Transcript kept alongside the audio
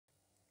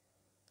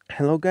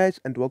Hello guys,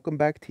 and welcome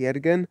back to yet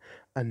again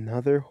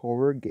another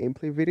horror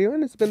gameplay video.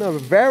 And it's been a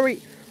very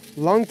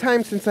long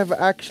time since I've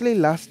actually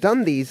last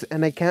done these,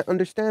 and I can't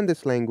understand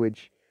this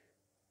language.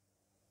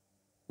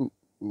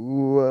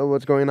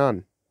 What's going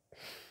on?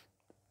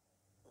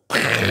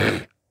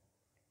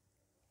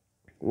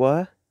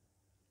 What?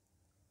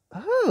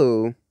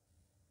 Oh.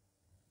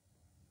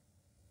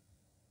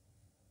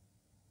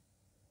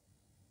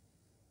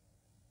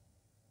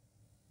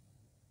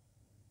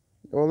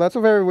 Well, that's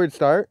a very weird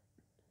start.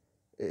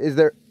 Is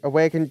there a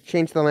way I can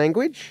change the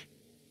language?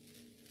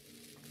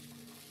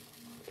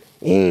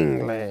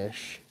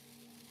 English.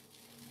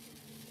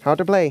 How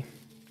to play.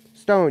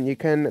 Stone. You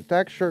can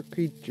attack short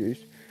creatures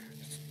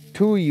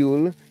to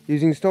you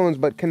using stones,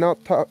 but cannot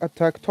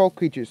attack tall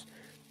creatures.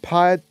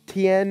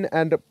 Patien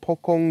and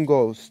Pokong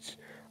ghosts.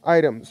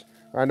 Items.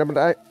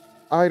 Random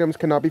items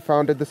cannot be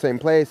found at the same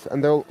place,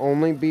 and there will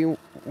only be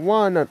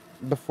one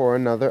before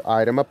another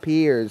item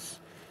appears.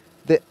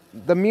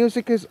 The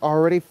music is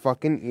already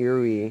fucking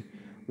eerie.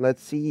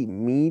 Let's see.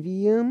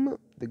 Medium.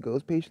 The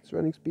ghost patient's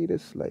running speed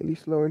is slightly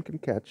slower and can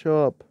catch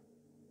up.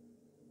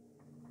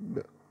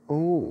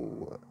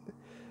 Oh.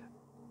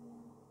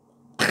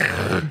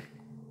 Okay,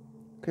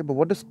 but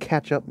what does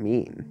catch up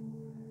mean?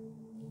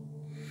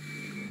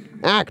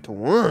 Act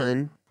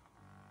 1?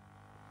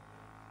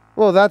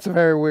 Well, that's a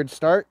very weird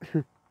start,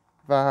 if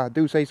I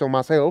do say so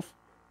myself.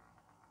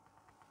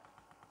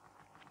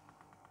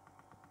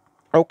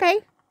 Okay.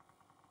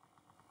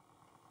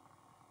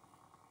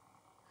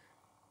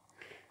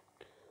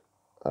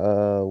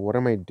 What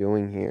am I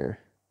doing here?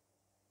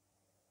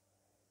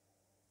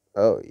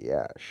 Oh,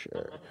 yeah,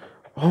 sure.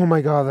 Oh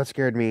my god, that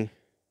scared me.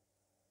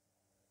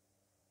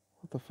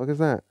 What the fuck is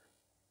that?